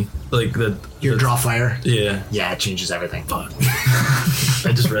from me. Like the Your draw fire. Yeah. Yeah, it changes everything. Fuck.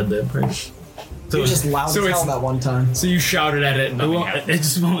 I just read that part. So you just loud as hell that one time. So you shouted at it and nothing happened. It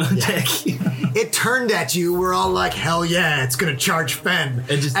just won't attack you. It turned at you. We're all like, hell yeah, it's gonna charge Fen.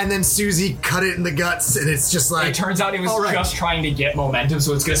 And then Susie cut it in the guts, and it's just like. It turns out he was all right. just trying to get momentum,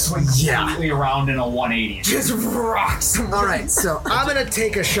 so it's gonna swing completely around in a 180. Just rocks. All right, so I'm gonna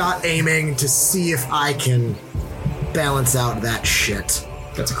take a shot aiming to see if I can balance out that shit.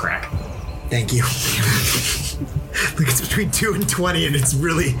 That's a crack. Thank you. Look, it's between 2 and 20, and it's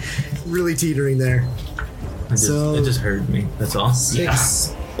really, really teetering there. It just hurt me. That's all.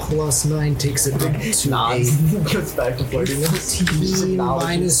 6 plus 9 takes it up to 8. Goes back to 14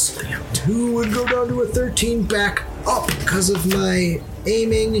 minus 2 would go down to a 13. Back up because of my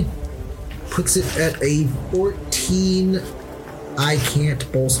aiming. Puts it at a 14. I can't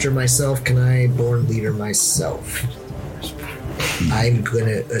bolster myself. Can I born leader myself? I'm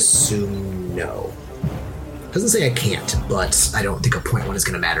gonna assume no. Doesn't say I can't, but I don't think a .1 is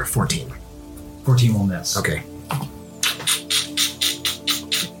gonna matter. 14. 14 will miss. Okay. I'm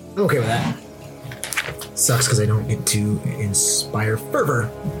okay with that. Sucks because I don't get to inspire fervor,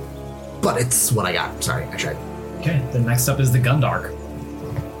 but it's what I got. Sorry, I tried. Okay, the next up is the Gundark,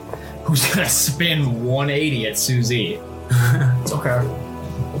 who's gonna spin 180 at Suzie. It's okay.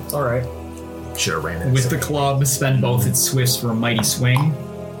 It's all right. Should have ran it. With the club, spend both its swifts for a mighty swing.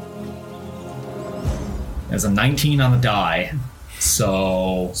 There's a 19 on the die,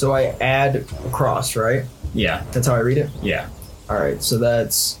 so I add across, right? Yeah. That's how I read it? Yeah. All right, so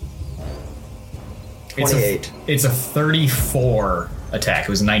that's 28. It's a 34 attack. It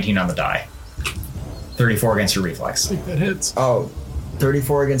was 19 on the die. 34 against your reflex. I think that hits. Oh,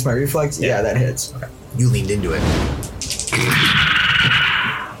 34 against my reflex? Yeah, that hits. Okay. You leaned into it.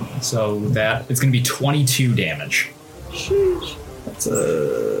 So that it's going to be 22 damage. Sheesh. That's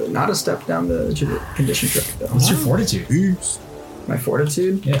not a step down the condition check, though. What's your fortitude? My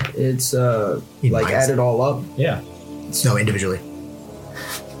fortitude? Yeah. It's like add it all up. Yeah. No, individually.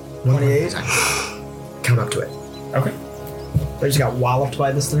 28. Count up to it. Okay. I just got walloped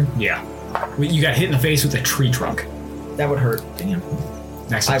by this thing. Yeah. Well, you got hit in the face with a tree trunk. That would hurt. Damn.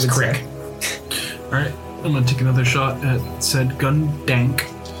 Next I up is would Crick. say. Alright, I'm gonna take another shot at said Gundank.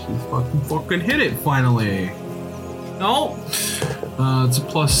 Fucking hit it finally. No. It's a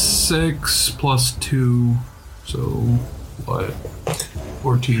 +6 +2. So what?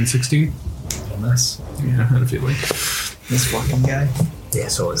 14, 16? Nice. Yeah, I had a feeling. This fucking guy. Yeah,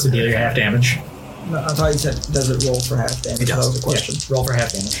 so it's So deal your half damage. No, I thought you said, does it roll for half damage? It does. That was a question. Yeah, roll for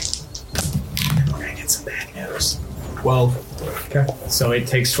half damage. We're gonna get some bad news. 12. Okay. So it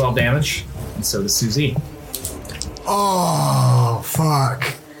takes 12 damage, and so does Suzie. Oh, fuck.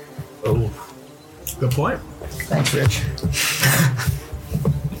 Oh. Good point. Thanks, Rich.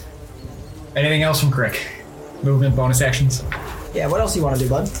 Anything else from Crick? Movement, bonus actions? Yeah, what else do you want to do,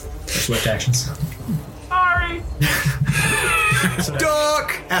 bud? Swift actions. Sorry.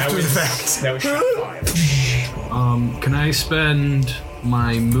 Duck! After the fact. That was shot 5. Can I spend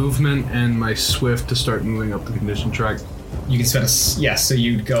my movement and my swift to start moving up the condition track? You can spend yes, so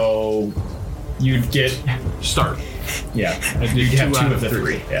you'd get Start. yeah. I do You'd have 2 2 out of the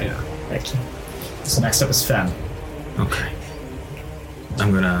 3. Yeah. Thank you. So next up is Fen. Okay.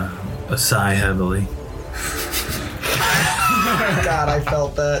 I'm gonna sigh heavily. God, I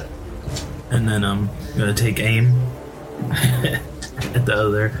felt that. And then I'm gonna take aim at the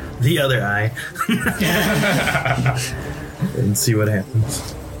other eye. And see what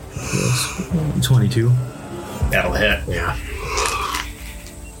happens. 22. That'll hit. Yeah.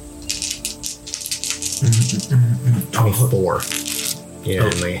 24. Yeah.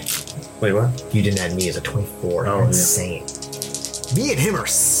 Wait, what? You didn't add me as a 24. Oh, insane. Me and him are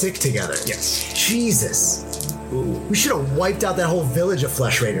sick together. Yes. Jesus. We should have wiped out that whole village of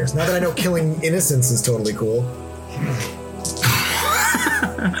Flesh Raiders. Now that I know killing innocents is totally cool.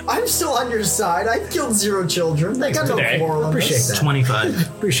 I'm still on your side. I killed 0 children. I got no quarrel on Appreciate this. that. 25.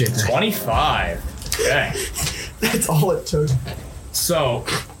 Appreciate that. 25. Okay. That's all it took. So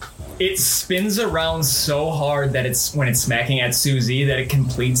it spins around so hard that when it's smacking at Susie that it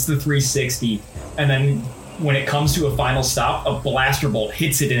completes the 360, and then when it comes to a final stop, a blaster bolt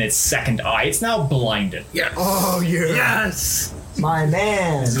hits it in its second eye. It's now blinded. Yeah. Oh, yeah. Yes. My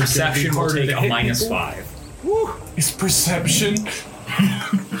man. Perception will take a -5. Woo. It's perception.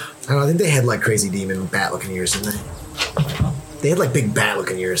 I don't know, I think they had like crazy demon bat looking ears, didn't they? They had like big bat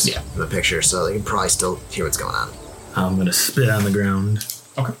looking ears in the picture, so they can probably still hear what's going on. I'm gonna spit on the ground.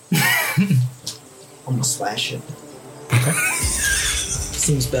 Okay. I'm gonna slash it. Okay.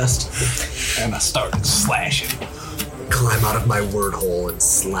 Seems best. And I start slashing. Climb out of my word hole and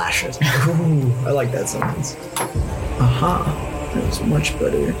slash it. Ooh, I like that sentence. Aha. That's much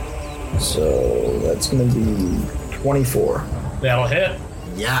better. So that's gonna be 24. That'll hit.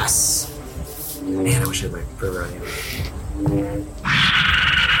 Yes. Man, I wish I had my further on you.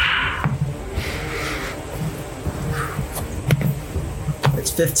 It's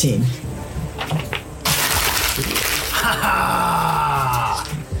 15.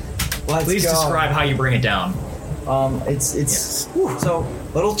 Let's Please go. describe how you bring it down. It's so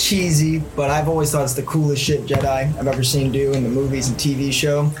a little cheesy, but I've always thought it's the coolest shit Jedi I've ever seen do in the movies and TV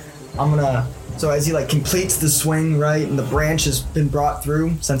show. So as he like completes the swing, right, and the branch has been brought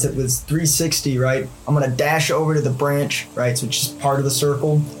through, since it was 360, right, I'm gonna dash over to the branch, right, so it's just part of the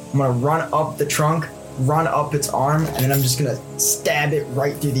circle. I'm gonna run up the trunk, run up its arm, and then I'm just gonna stab it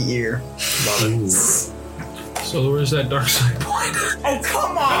right through the ear. Love it. So where's that dark side point? Oh,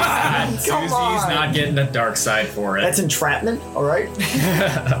 come on! Susie's not getting the dark side for it. That's entrapment, all right?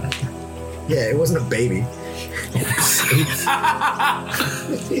 Yeah, it wasn't a baby.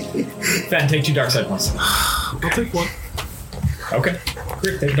 Fen, take 2 dark side points. I'll take 1. Okay.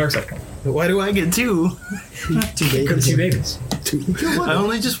 Rick, take a dark side point. Why do I get 2? 2 babies. 2 babies. I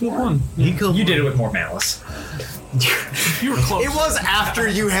only just one. You did it with more malice. You were close. It was after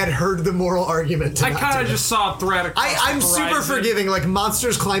you had heard the moral argument. I kind of just saw a threat across I'm the super horizon. forgiving. Like,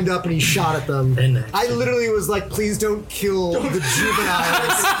 monsters climbed up and he shot at them. I literally was like, please don't kill the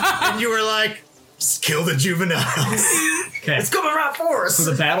juveniles. And you were like, just kill the juveniles. Okay. It's coming right for us. So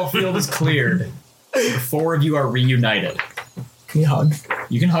the battlefield is cleared. The 4 of you are reunited. Can you hug?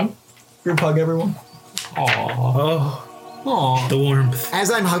 You can hug. Group hug, everyone. Oh. Aw. The warmth. As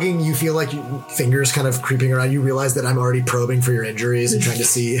I'm hugging, you feel like your fingers kind of creeping around. You realize that I'm already probing for your injuries and trying to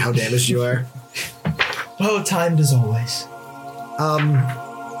see how damaged you are. Oh, timed as always.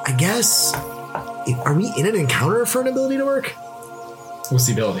 I guess. Are we in an encounter for an ability to work? What's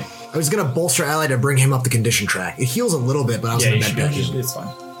the ability? I was gonna bolster ally to bring him up the condition track. It heals a little bit, but I was gonna med pack you. It's fine.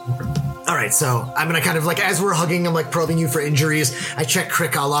 All right, so I'm gonna kind of like, as we're hugging, I'm like probing you for injuries. I check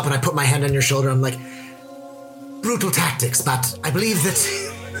Crick all up and I put my hand on your shoulder. I'm like, brutal tactics, but I believe that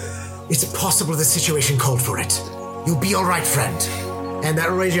it's possible the situation called for it. You'll be all right, friend. And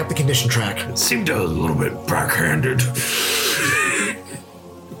that'll raise you up the condition track. It seemed a little bit backhanded.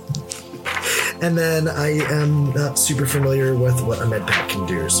 And then I am not super familiar with what a med pack can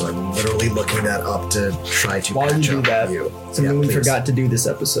do, so I'm literally looking that up to try to While you patch do up that, you. something we please. forgot to do this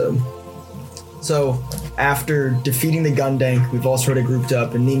episode. So, after defeating the gun dank, we've all sort of grouped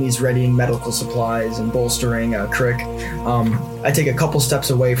up, and Nimi's readying medical supplies and bolstering Crick. I take a couple steps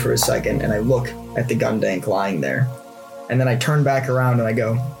away for a second, and I look at the gun dank lying there. And then I turn back around and I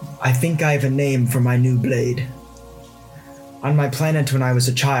go, I think I have a name for my new blade. On my planet when I was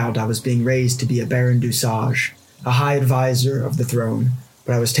a child, I was being raised to be a Baron Dusage, a high advisor of the throne,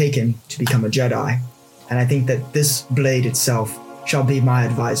 but I was taken to become a Jedi. And I think that this blade itself shall be my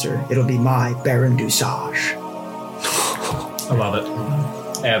advisor. It'll be my Baron Dusage. I love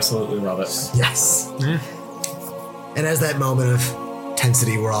it. Absolutely love it. Yes. And as that moment of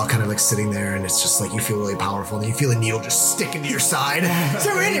intensity. We're all kind of like sitting there, and it's just like you feel really powerful, and you feel a needle just stick into your side.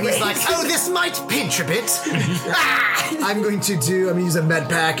 So anyways, He's like, oh, this might pinch a bit. I'm going to use a med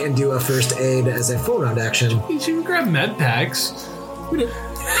pack and do a first aid as a full round action. You should grab med packs.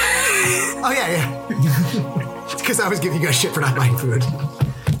 Oh yeah. It's because I was giving you guys shit for not buying food.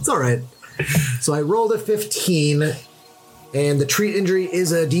 It's all right. So I rolled a 15, and the treat injury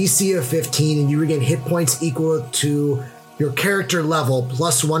is a DC of 15, and you regain hit points equal to your character level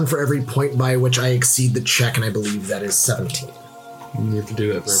plus 1 for every point by which I exceed the check, and I believe that is 17. You have to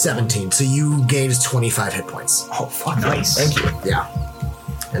do that for 17. So you gained 25 hit points. Oh, fuck. Nice. Thank you. Yeah.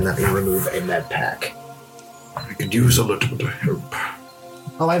 And let me remove a med pack. I could use a little bit of help.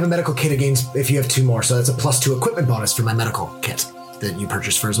 Oh, I have a medical kit against if you have 2 more, so that's a +2 equipment bonus for my medical kit that you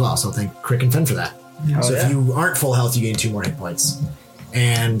purchased for as well. So thank Crick and Fen for that. So if you aren't full health, you gain 2 more hit points.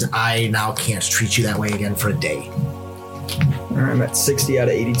 And I now can't treat you that way again for a day. All right, I'm at 60 out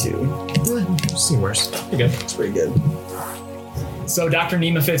of 82. Seen worse. You're good. That's pretty good. So Dr.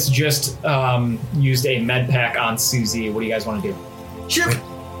 Nemefitz just used a med pack on Susie. What do you guys want to do? Sure.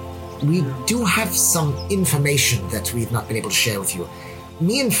 We do have some information that we've not been able to share with you.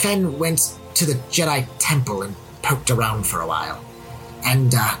 Me and Fen went to the Jedi Temple and poked around for a while.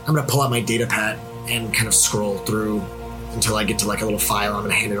 And I'm going to pull out my data pad and kind of scroll through until I get to like a little file. I'm going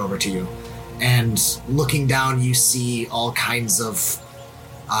to hand it over to you. And looking down, you see all kinds of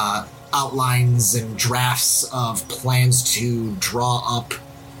outlines and drafts of plans to draw up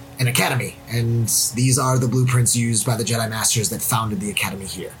an academy. And these are the blueprints used by the Jedi Masters that founded the academy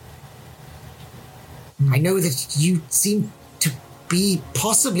here. I know that you seem to be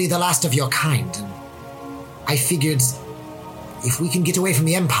possibly the last of your kind, and I figured if we can get away from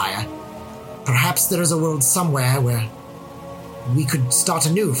the Empire, perhaps there is a world somewhere where we could start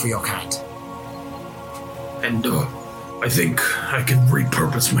anew for your kind. And I think I can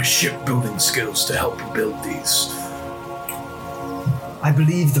repurpose my shipbuilding skills to help you build these. I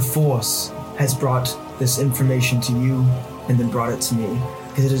believe the Force has brought this information to you and then brought it to me,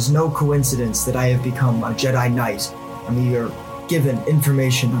 because it is no coincidence that I have become a Jedi Knight and we are given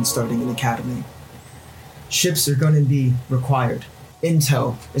information on starting an academy. Ships are going to be required.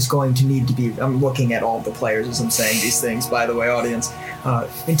 Intel is going to need to be... I'm looking at all the players as I'm saying these things, by the way, audience.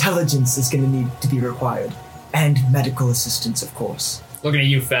 Intelligence is going to need to be required. And medical assistance, of course. Looking at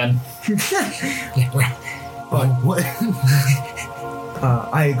you, Fen.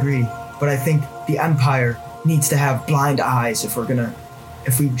 I agree, but I think the Empire needs to have blind eyes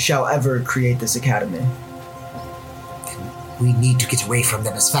if we shall ever create this academy. We need to get away from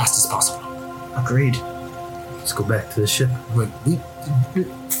them as fast as possible. Agreed. Let's go back to the ship.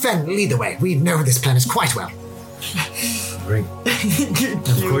 Fen, lead the way. We know this planet quite well. Right.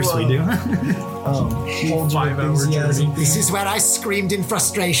 Of course we do. Hold your enthusiasm. This is where I screamed in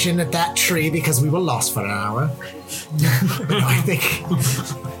frustration at that tree because we were lost for an hour. I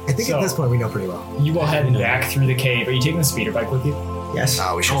think So, at this point we know pretty well. You will head back through the cave. Are you taking the speeder bike with you? Yes.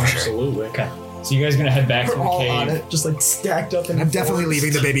 Oh, we should for sure. Absolutely. Okay. So you guys are going to head back through the All cave. on it, just like stacked up in I'm the definitely forest.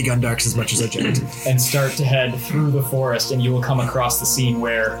 leaving the baby Gundarks as much as I can. And start to head through the forest, and you will come across the scene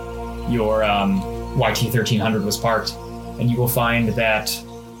where your YT-1300 was parked, and you will find that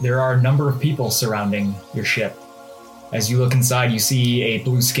there are a number of people surrounding your ship. As you look inside, you see a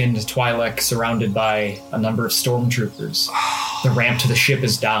blue-skinned Twi'lek surrounded by a number of stormtroopers. The ramp to the ship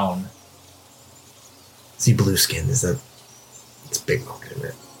is down. See, blue skin, is that... It's Big Bong, isn't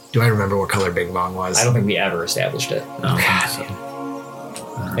it? Do I remember what color Big Bong was? I don't think we ever established it. I don't think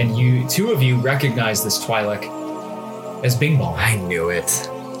so. And two of you recognize this Twi'lek as Bing Bong. I knew it.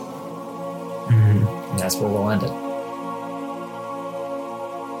 And that's where we'll end it.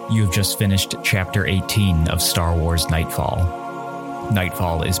 You've just finished Chapter 18 of Star Wars Nightfall.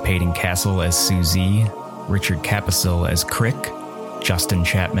 Nightfall is Peyton Castle as Suzie, Richard Capisil as Crick, Justin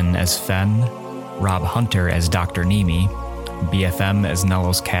Chapman as Fen, Rob Hunter as Dr. Nemi, BFM as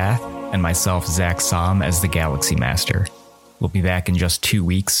Nellos Kath, and myself, Zach Som, as the Galaxy Master. We'll be back in just 2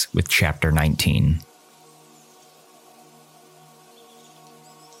 weeks with Chapter 19.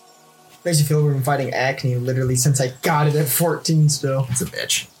 Makes you feel we've been fighting acne literally since I got it at 14 still. It's a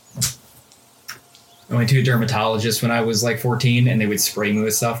bitch. I went to a dermatologist when I was like 14, and they would spray me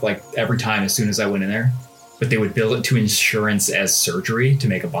with stuff like every time as soon as I went in there. But they would bill it to insurance as surgery to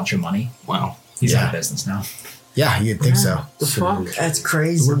make a bunch of money. Wow. He's out of business now. Yeah, you'd think so. The fuck? That's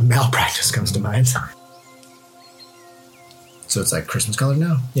crazy. The word malpractice comes to mind. So it's like Christmas color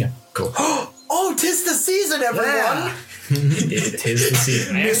now? Yeah. Cool. Oh, 'tis the season, everyone! It is the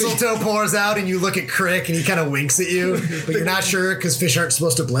season. Mistletoe pours out, and you look at Crick, and he kind of winks at you, but you're not sure because fish aren't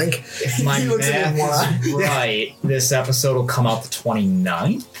supposed to blink. If my math is right, this episode will come out the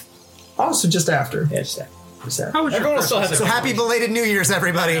 29th. Oh, so just after. Yeah, just after. How was Everyone will still have So happy belated New Year's,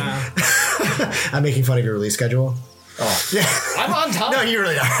 everybody. I'm making fun of your release schedule. Oh. Yeah. I'm on time. No, you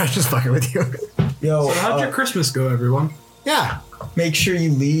really are. I'm just fucking with you. Yo, So how'd your Christmas go, everyone? Yeah. Make sure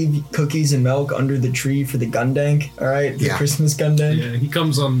you leave cookies and milk under the tree for the Gundank, all right? The Christmas Gundank. Yeah, he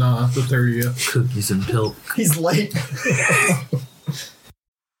comes on the 30th. Cookies and milk. He's late.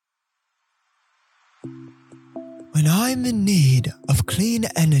 When I'm in need of clean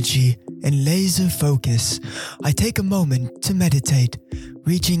energy and laser focus, I take a moment to meditate,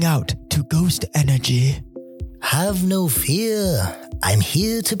 reaching out to ghost energy. Have no fear. I'm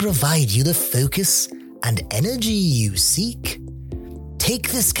here to provide you the focus and energy you seek. Take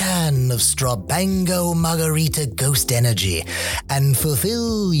this can of Strabango Margarita Ghost Energy and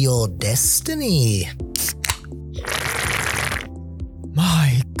fulfill your destiny.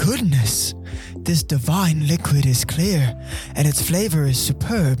 My goodness, this divine liquid is clear, and its flavor is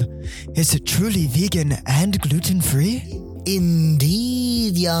superb. Is it truly vegan and gluten-free?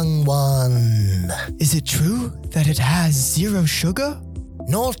 Indeed, young one. Is it true that it has 0 sugar?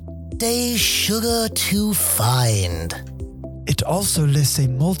 Not a sugar to find. It also lists a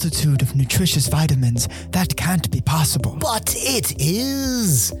multitude of nutritious vitamins. That can't be possible. But it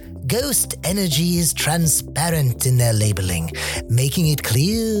is. Ghost Energy is transparent in their labeling, making it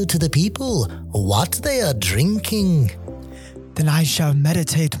clear to the people what they are drinking. Then I shall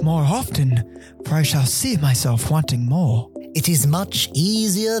meditate more often, for I shall see myself wanting more. It is much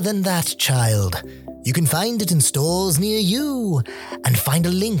easier than that, child. You can find it in stores near you, and find a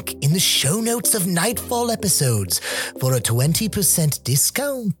link in the show notes of Nightfall episodes for a 20%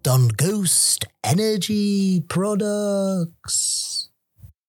 discount on Ghost Energy products.